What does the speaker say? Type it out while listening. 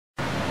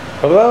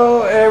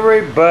Hello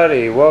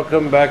everybody,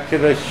 welcome back to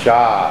the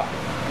shop.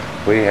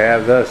 We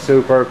have the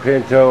Super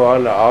Pinto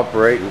on the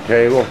operating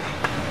table.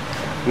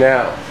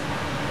 Now,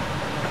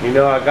 you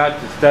know, I got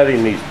to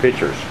studying these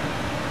pictures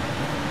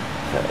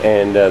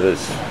and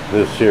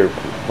this here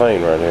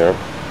plane right here,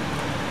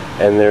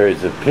 and there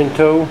is a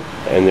Pinto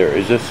and there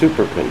is a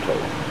Super Pinto.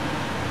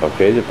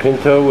 Okay, the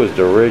Pinto was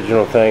the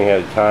original thing,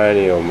 had a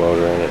tiny old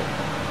motor in it,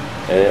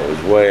 and it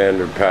was way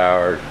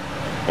underpowered.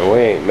 And we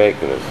ain't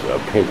making a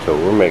Pinto,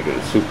 we're making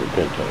a Super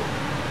Pinto.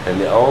 And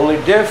the only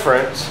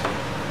difference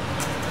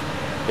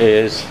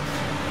is,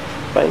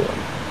 bam,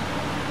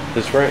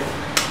 this right.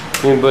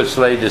 Me and Butch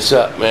laid this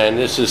up, man.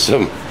 This is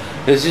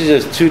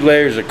just 2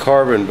 layers of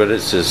carbon, but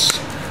it's this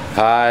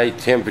high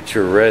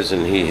temperature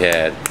resin he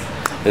had.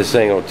 This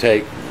thing will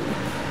take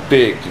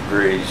big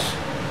degrees.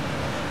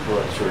 I'm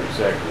not sure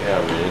exactly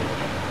how many.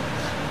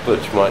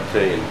 Butch might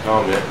tell you in the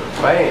comment,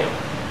 but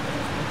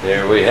bam!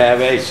 There we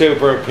have a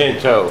Super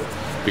Pinto.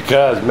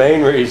 Because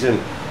main reason,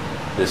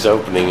 this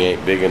opening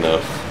ain't big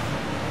enough.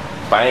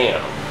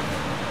 Bam!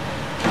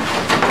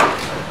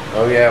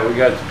 Oh yeah, we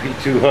got the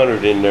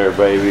P200 in there,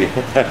 baby.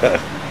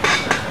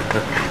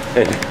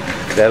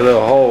 That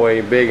little hole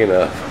ain't big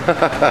enough.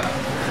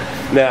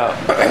 Now,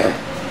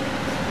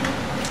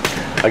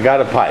 I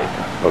got a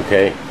pipe,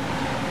 okay?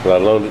 Well, I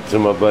loaned it to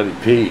my buddy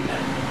Pete.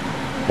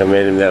 I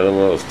made him that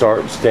little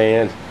start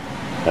stand.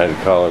 I had to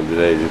call him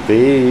today to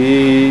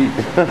Pete.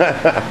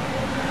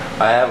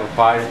 I have a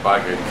pipe I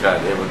could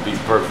cut. It would be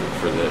perfect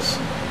for this,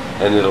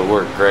 and it'll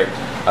work great.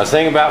 I was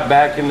thinking about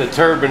backing the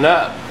turbine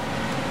up,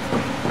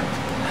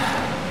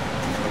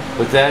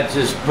 but that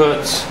just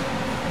puts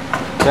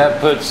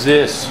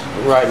this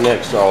right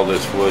next to all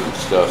this wood and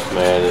stuff,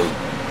 man, and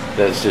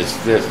that's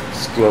just this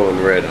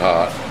glowing red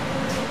hot,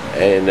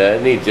 and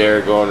it needs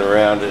air going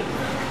around it.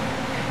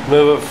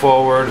 Move it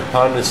forward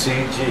on the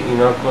CG, you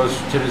know, closer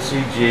to the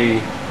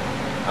CG.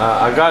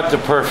 I got the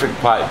perfect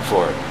pipe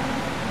for it.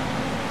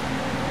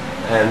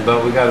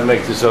 But we got to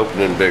make this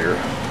opening bigger.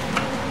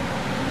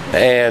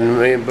 And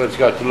me and Butch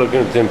got to looking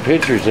at them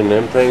pictures, and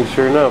them things,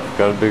 sure enough,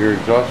 got a bigger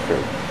exhaust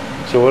stream.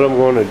 So what I'm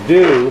going to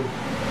do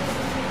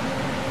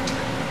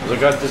is I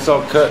got this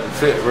all cut and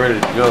fit, ready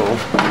to go.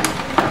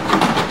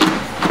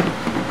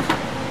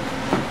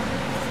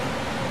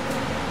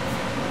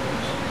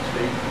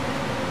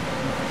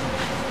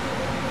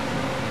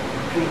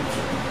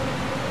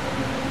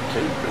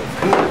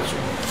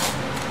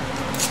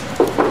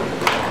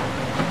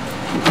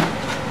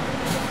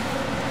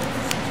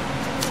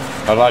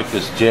 I like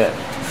this jet.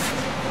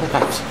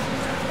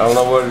 I don't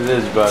know what it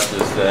is about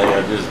this thing,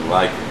 I just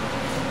like it.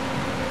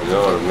 You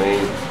know what I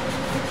mean?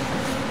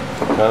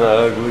 Kind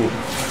of ugly.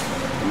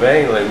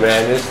 Mainly,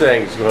 man, this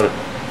thing's gonna,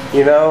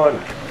 you know, and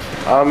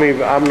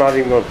I'm not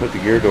even gonna put the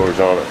gear doors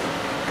on it.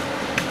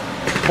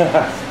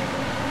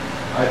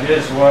 I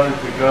just wanted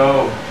to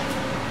go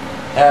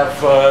have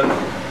fun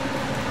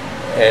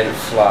and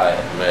fly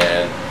it,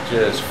 man.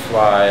 Just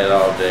fly it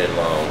all day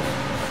long.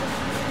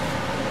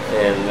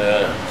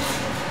 And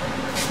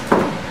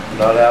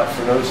not out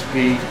for no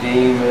speed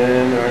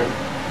demon or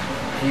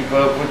keep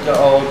up with the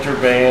ultra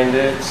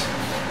bandits.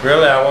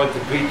 Really, I want the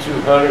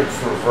P200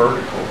 for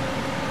vertical.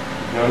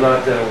 You know,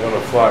 not that I'm going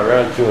to fly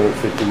around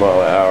 250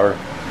 mile an hour,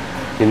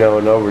 you know,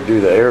 and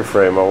overdo the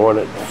airframe. I want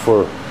it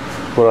for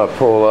when I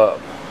pull up,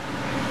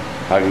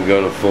 I can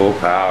go to full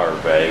power,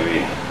 baby.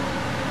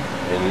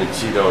 And then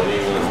she won't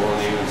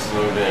even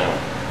slow down.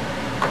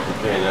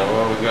 Okay, now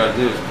what we got to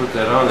do is put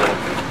that on there.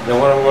 Then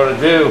what I'm going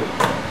to do,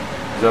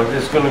 I'm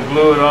just going to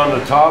glue it on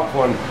the top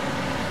one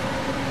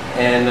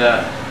and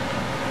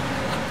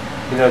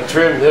you know,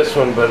 trim this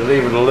one but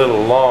leave it a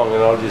little long,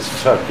 and I'll just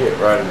tuck it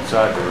right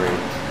inside the ring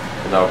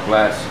and I'll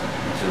glass it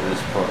to this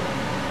part.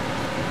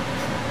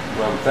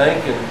 What I'm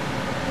thinking,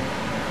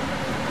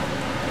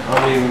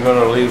 I'm even going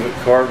to leave it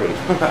carbon.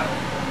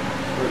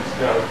 It's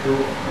kind of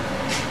cool.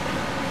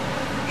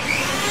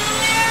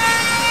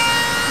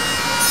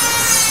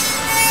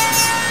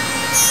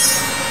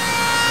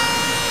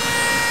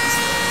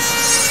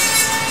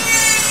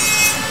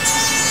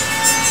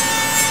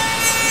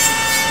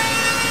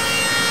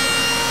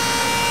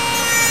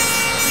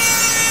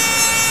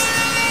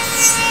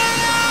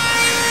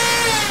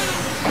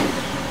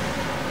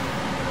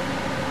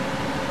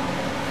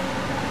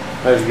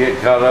 I had to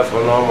get caught up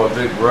on all my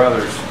big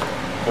brothers.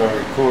 I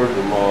recorded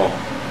them all.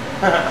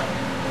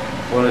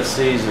 What a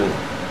season.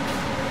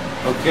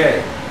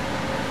 Okay.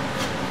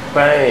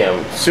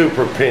 Bam.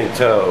 Super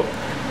Pinto.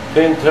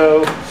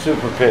 Pinto,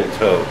 Super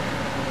Pinto.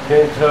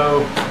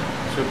 Pinto,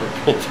 Super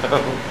Pinto.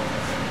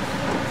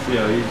 See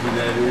how easy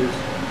that is?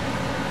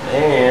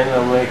 And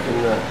I'm making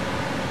the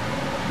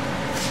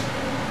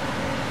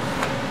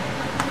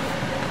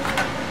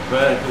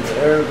back of the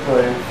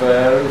airplane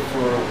fatter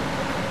for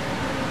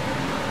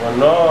my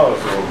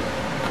nozzle.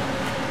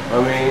 I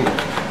mean,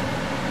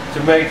 to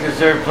make this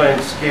airplane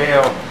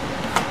scale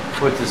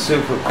with the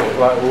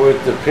with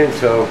the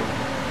Pinto,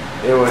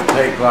 it would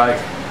take like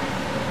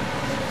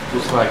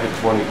just like a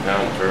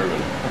 20-pound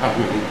turbine. I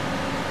mean,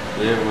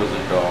 it was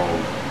a dog.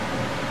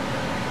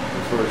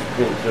 first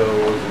pinto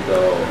was a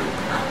dog.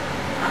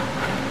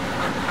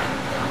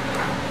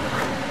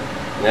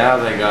 Now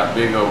they got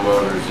big old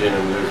motors in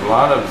them. There's a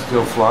lot of them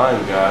still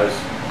flying, guys.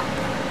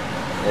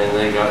 And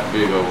they got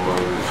big old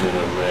motors in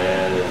them,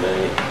 man, and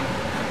they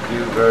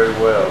do very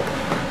well.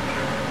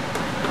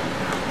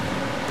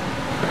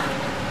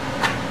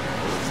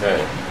 Okay.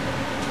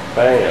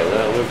 Bam,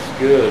 that looks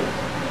good.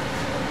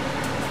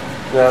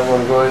 Now I'm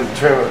going to go ahead and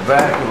trim it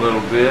back a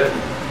little bit.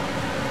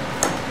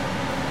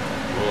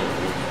 Yeah, it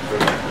looks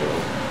pretty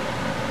good.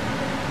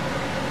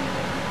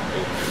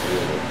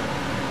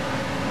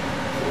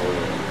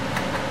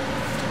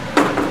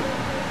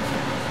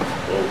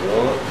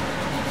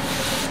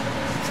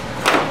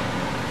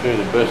 Here's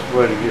the best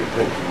way to get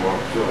pinto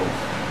marks off.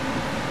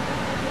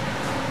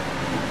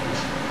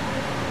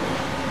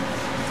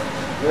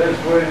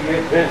 Best way to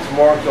get pinto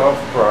marks off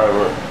the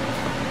primer.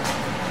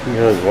 You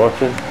guys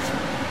watching?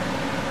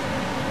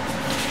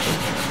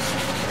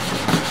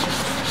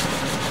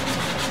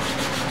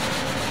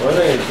 Well, I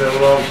think it's been a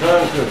long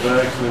time since I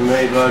actually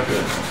made like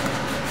a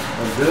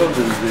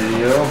building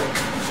video.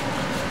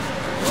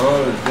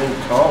 Oh, I've been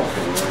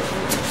talking lately.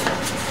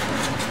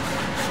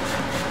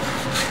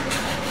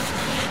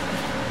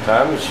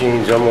 Time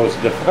machine's almost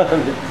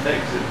done in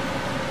Texas.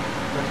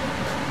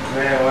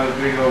 Man, what a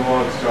big old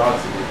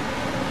monstrosity.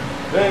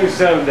 Maybe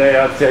someday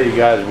I'll tell you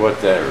guys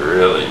what that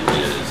really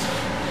is.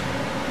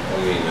 I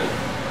mean,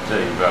 I'll tell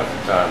you about the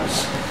time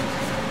machine.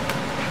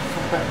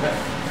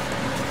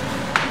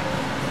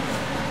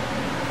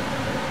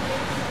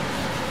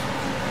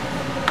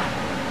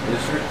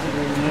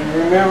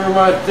 Remember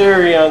my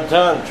theory on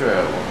time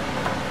travel.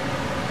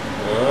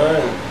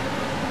 Alright?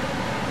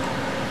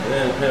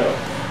 That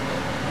helps.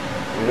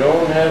 You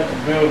don't have to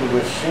build a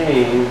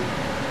machine.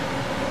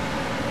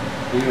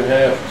 You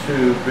have to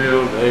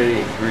build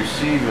a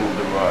receiving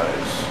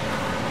device.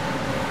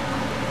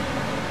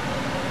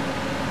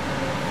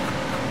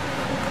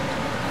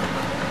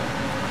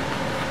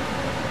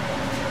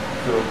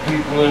 So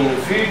people in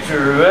the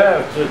future who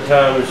have the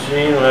time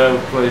machine will have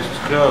a place to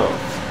come.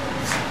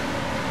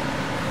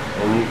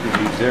 And you can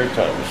use their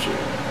time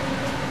machine.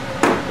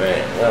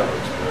 Bam, that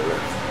looks better.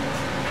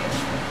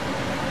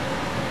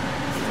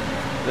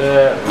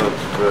 That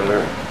looks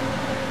better.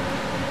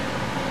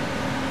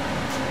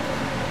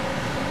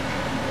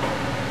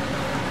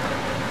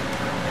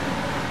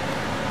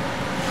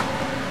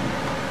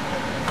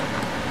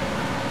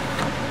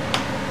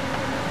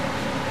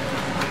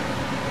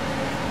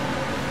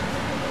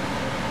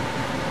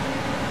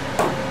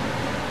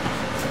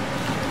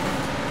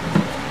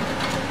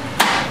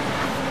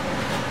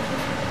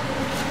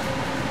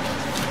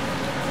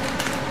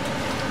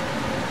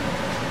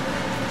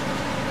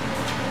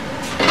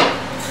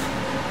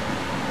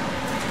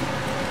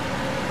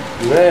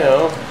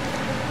 Now,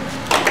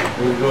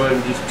 we'll go ahead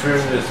and just trim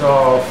this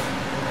off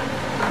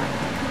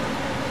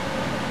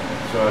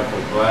so I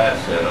can glass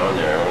that on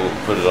there. I'm going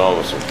to put it on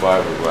with some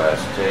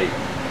fiberglass tape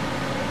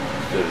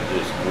instead of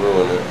just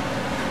gluing it,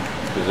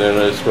 because then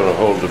it's going to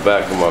hold the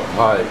back of my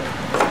pipe.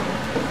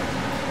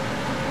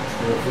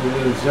 So if we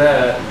lose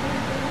that,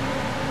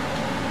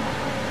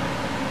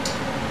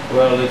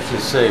 well, let's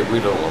just say we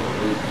don't want to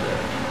lose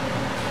that.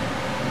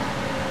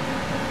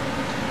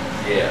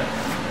 Yeah.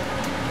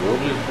 We'll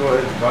just go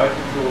ahead and bite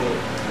the tool,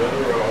 shut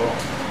her off.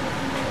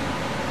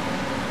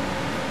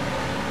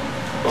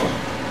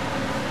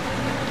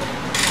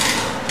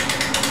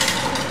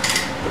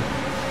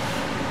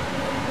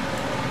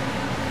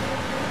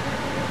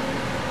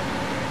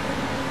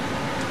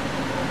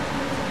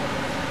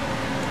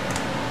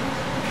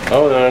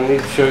 Oh, and I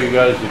need to show you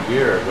guys the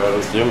gear. I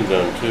got them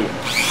done too.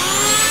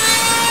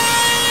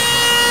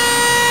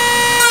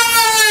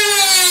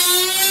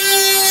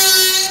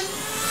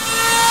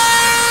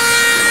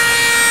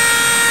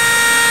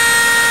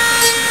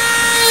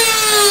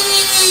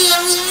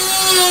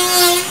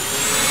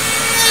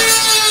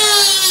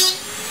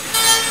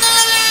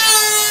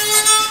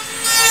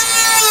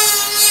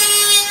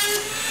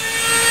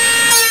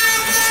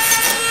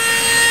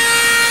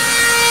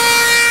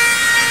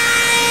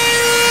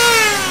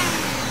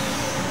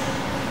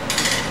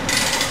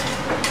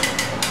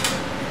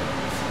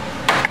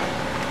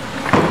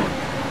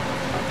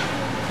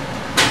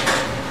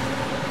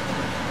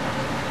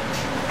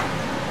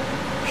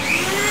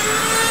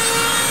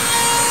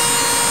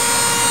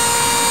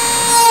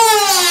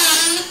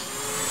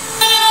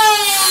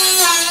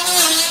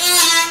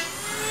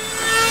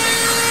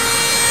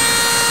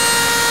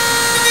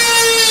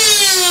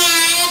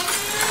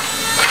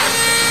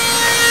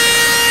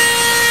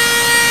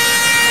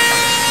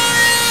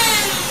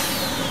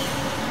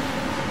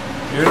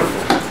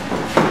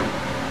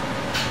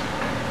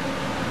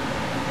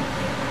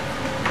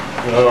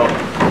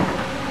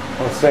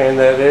 I'm sanding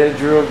that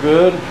edge real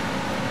good.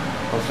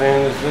 I'm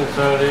sanding this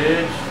inside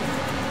edge.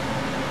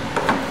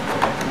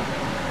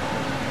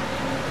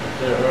 Put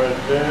that right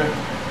there.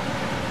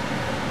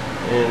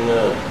 And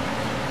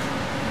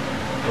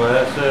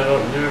glass that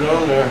up and do it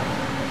on there.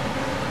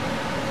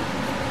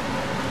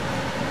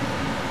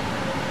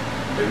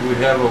 Did we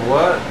have a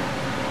what?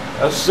 A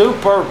a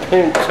super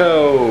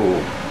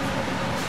pinto.